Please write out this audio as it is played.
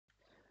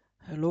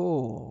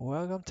Hello,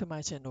 welcome to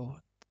my channel.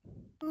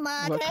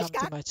 Welcome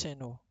to my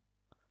channel.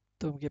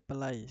 Tôi get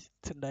play.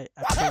 Today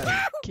I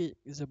play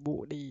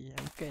Kickthebuddy.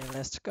 Okay,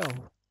 let's go.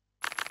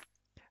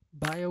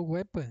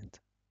 Bioweapon.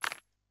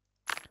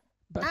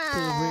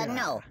 Bacteria.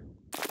 No.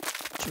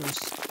 Choose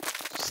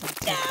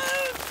something. No.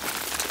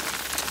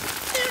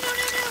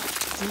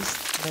 This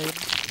name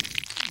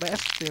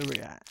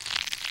bacteria.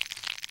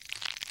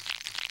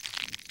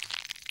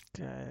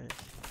 Okay.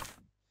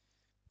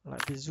 Lại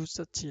virus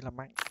rất chi là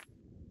mạnh.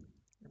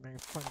 Này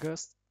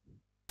fungus.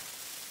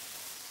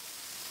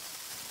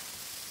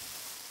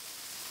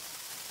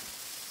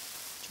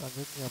 Cho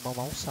rất nhiều bong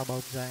bóng sao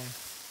bông ra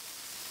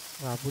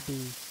và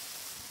Woody.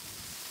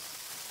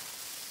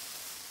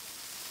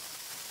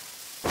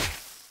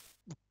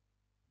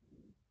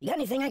 You got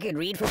anything I could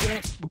read for a few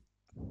minutes?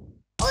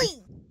 Oi!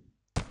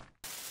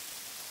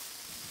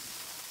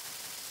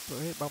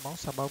 Đuổi hết bong bóng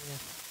sao bông nha.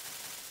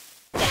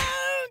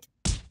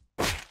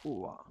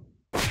 Ủa.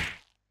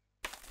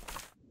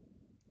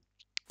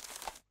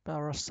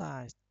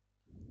 Parasite.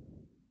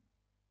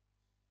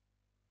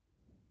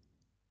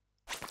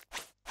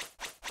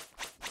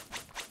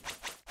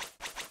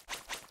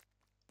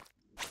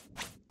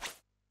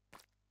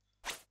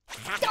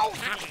 Cho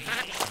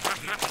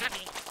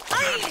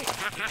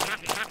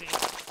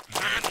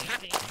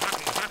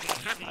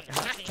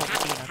nó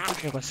đi làm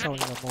nhiều con sâu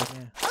như là một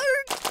nha.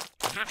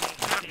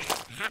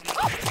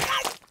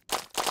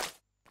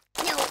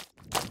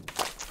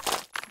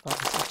 Và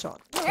mình sẽ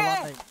chọn con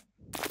này.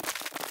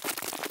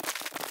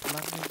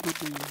 Lăng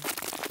Woody.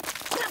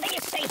 Nothing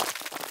is safe.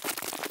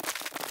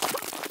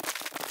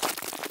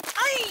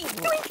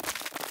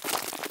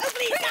 Oh,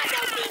 please, God,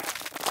 don't me.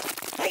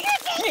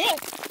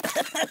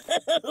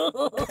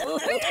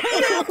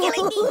 You're killing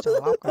me.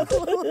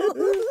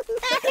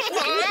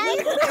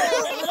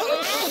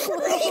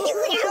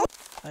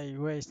 Hey,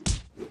 wait.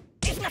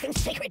 There's nothing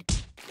sacred.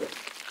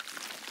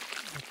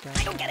 Okay.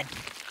 I don't get it.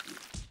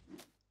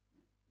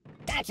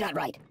 That's not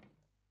right.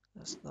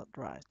 That's not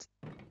right.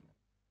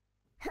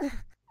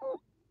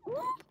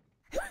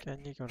 Cái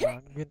như kiểu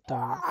nó nguyên tử.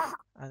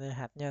 À đây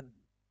hạt nhân.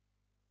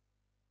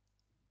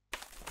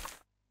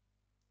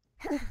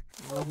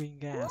 Glowing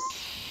gas.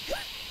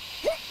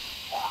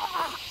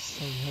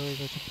 Xầy hơi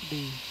vào trong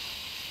đi.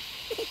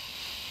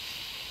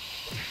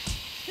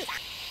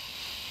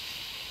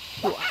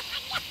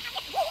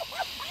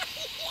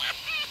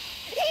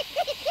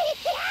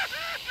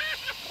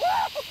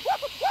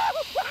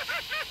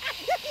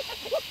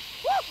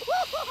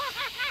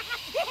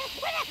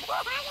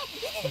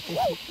 Và cái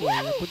khi cười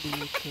là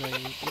Woody cười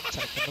cũng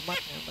chảy cả nước mắt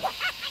nha các bạn.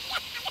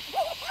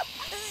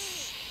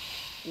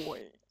 Ui.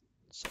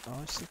 Sau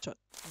đó sẽ chọn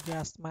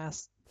gas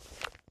mask.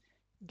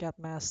 Gas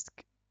mask.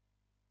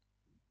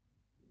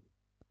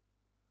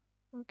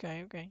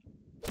 Okay.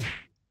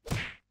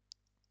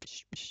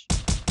 Bish.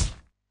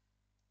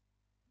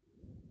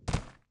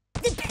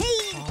 The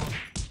pain.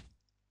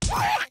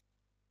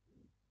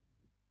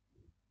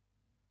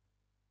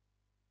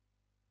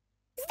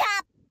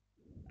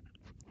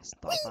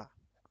 Stop à.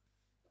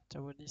 Cho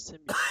Woody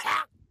xem bị.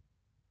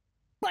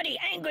 Buddy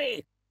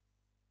angry.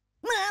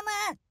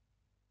 Mama.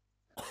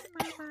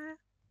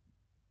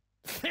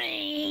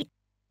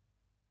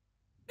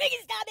 Make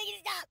it stop.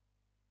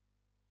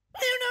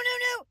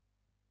 No.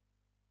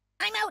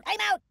 I'm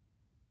out.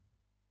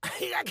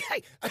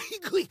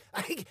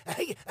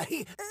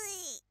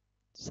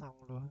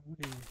 Xong luôn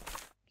Woody.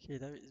 Khi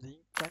đã bị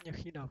dính quá nhiều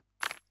khí độc.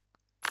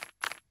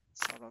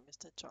 Sau đó mình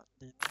sẽ chọn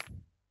đến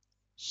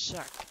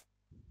Shark.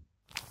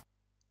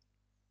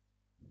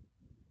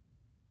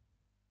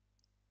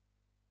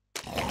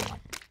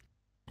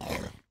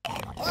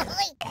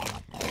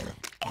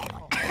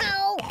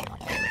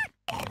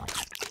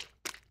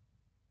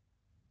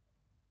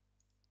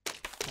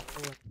 Chọn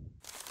luôn.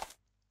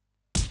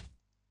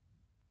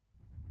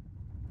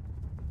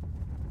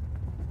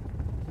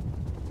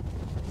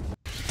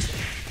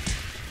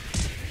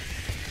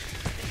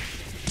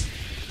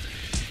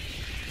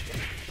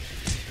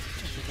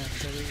 Mình làm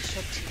Jerry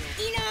rất nhiều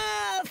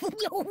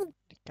Enough.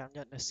 để cảm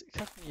nhận được sự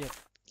khắc nghiệt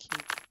khi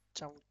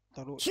trong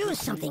tàu đội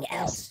Choose something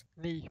else.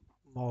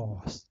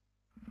 Limos.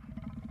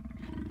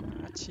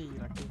 Á chi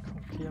là kinh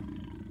khủng khiếp.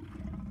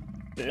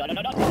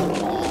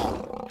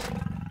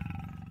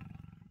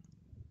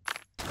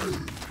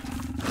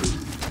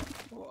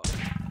 Ủa.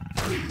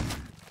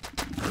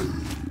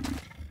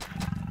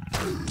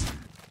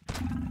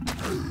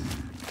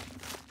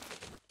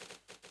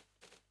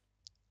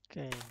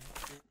 Okay,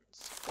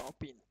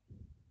 Scorpion.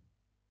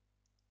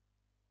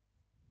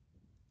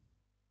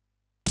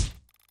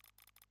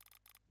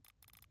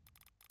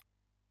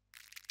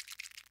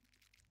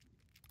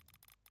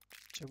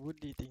 Cho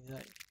Woody tỉnh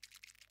dậy.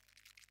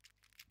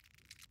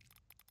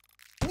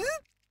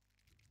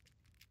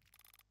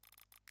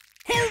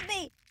 Help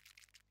me.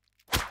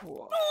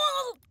 Ủa.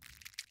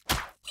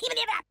 Even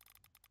if that.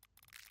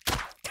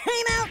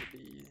 Time out.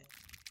 Đi.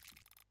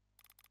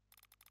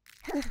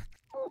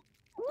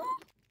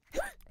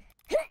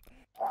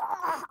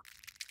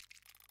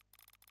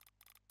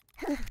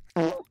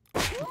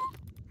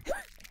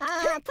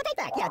 Put it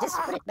back. Yeah, just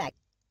put it back.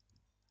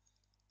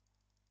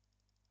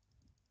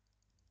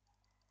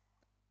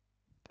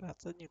 Phạt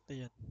rất nhiều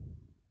tiền.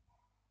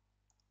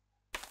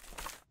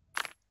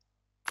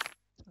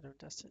 Chúng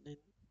ta sẽ đến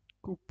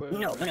Cooper.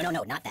 No,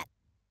 not that.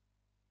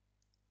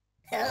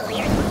 Oh,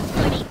 here's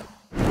Floydie.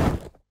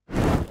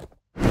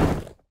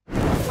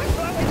 What's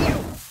wrong with you?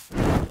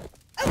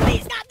 Oh,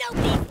 please, stop, no,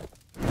 please.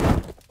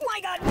 My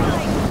God,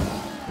 why?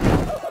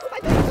 Oh, my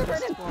fingers are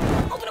burning.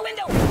 Open a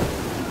window.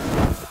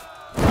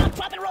 Stop,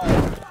 drop, and roll.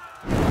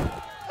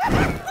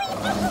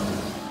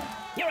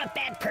 You're a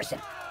bad person.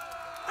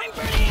 I'm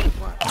burning.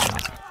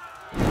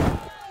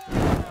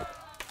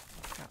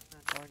 Cảm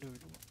ơn coi đời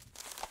luôn.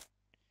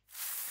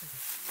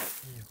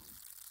 Nhiều.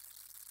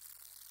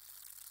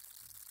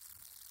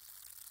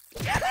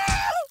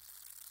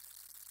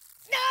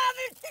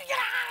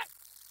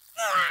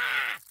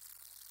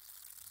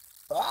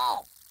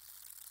 Oh.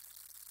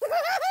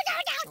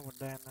 Có một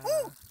đàn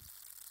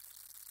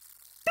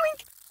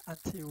ăn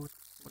thiêu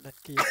một đàn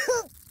kia.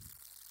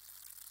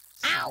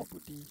 Ow.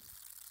 Kickthebuddy.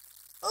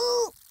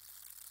 Ooh.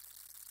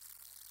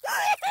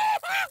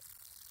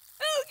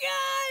 Oh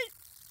God.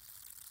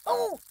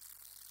 Oh.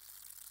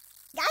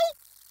 Guy.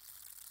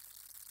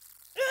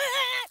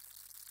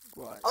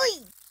 Gọi.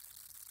 Oi.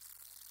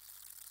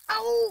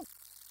 Ow.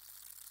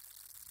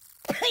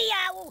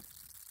 Ow.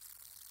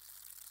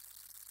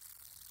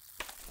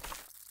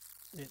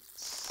 In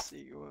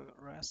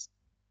cigarette.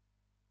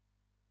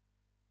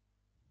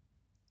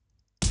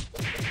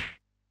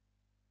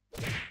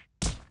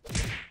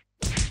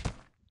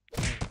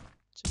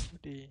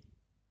 Kickthebuddy.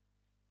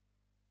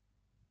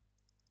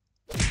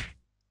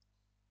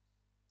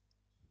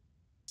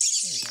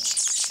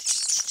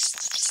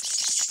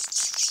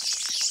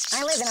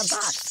 I live in a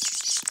box.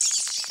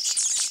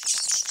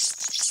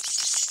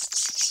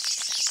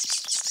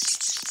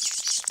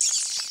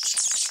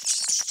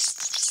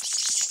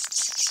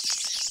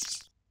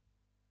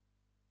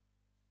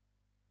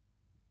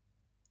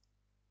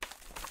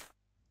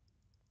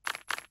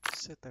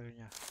 Sẽ từ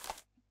nhà.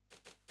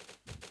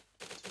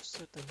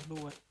 Sẽ từ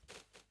luôn.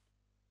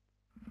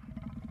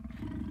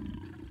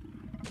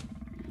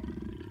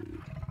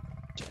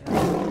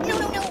 No.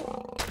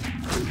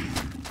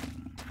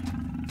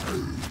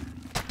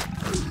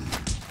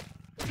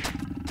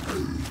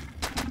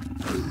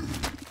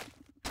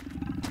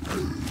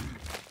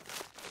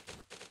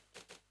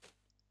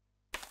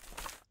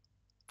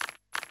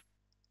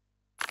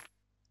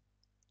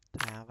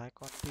 Thả vài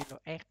con dino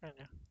ép ra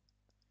nè.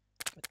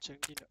 Vật chứng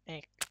dino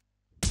ép.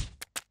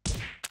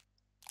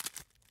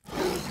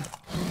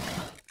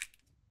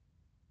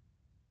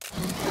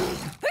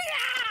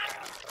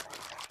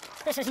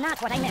 This is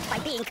not what I meant by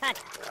being cut.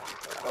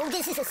 Oh,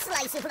 this is a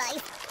slice of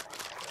life.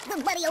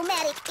 The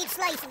buddy-o-matic, it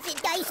slices,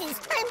 it dices.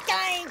 I'm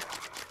dying.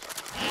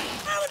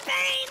 Oh, the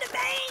pain, the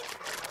pain.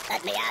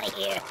 Let me out of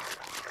here.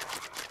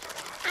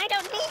 I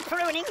don't need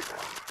pruning.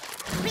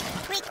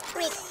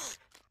 Prick.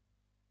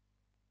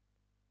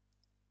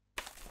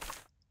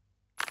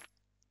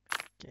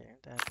 Kể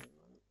ra thì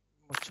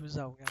một chú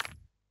dầu nha.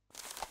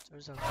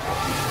 Chú dầu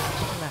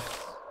là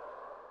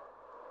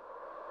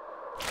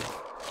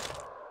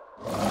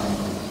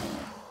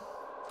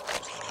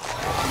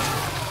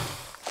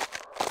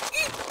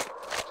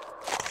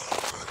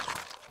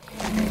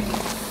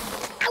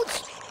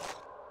Ouch.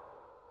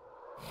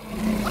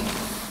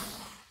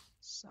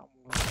 xong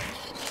rồi.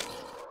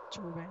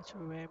 Chú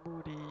bé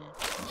bu đi.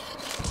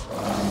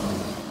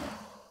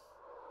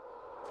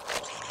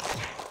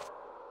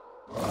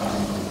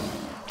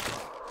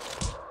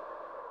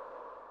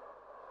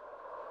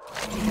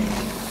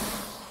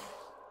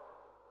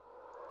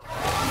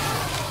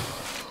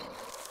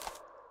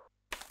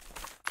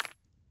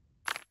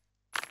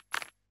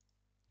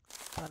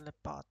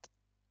 Teleport.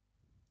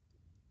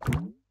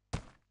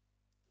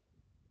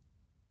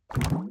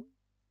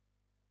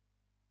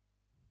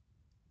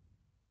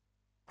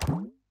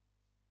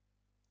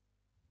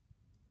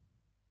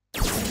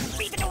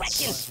 Read the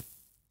directions.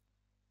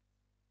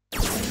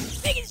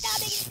 Make it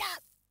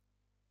stop.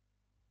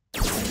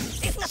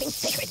 There's nothing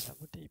sacred.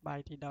 Kickthebuddy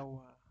bay đi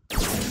đâu à?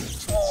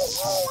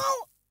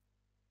 Oh.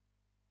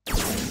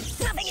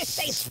 Nothing is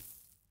safe.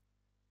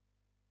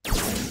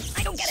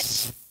 I don't get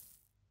it.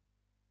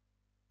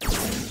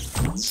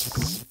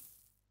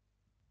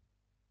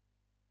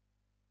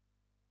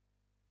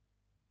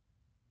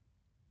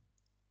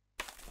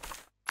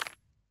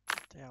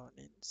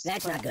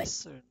 That's not good.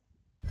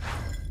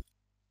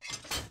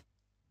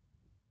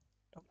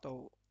 Trong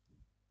tù.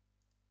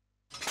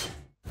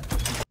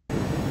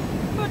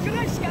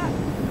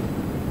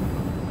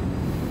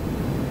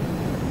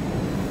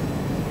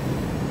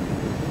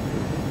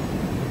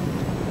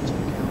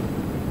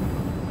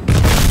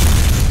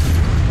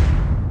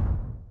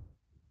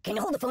 Can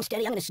you hold the phone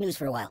steady? I'm gonna snooze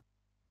for a while.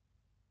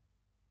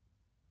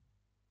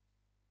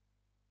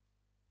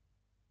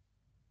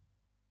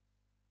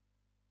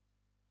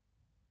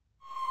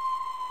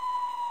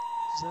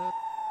 Rớt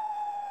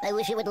I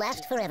wish it would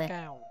last forever.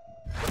 cao.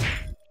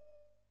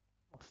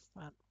 Một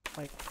phát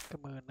bạch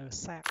cầm nở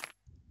sạc.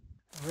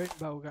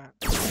 Rainbow gun.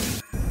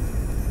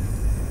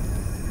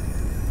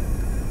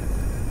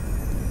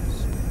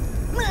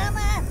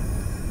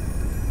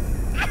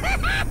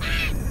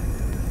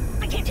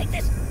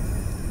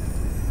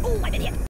 I'm an idiot.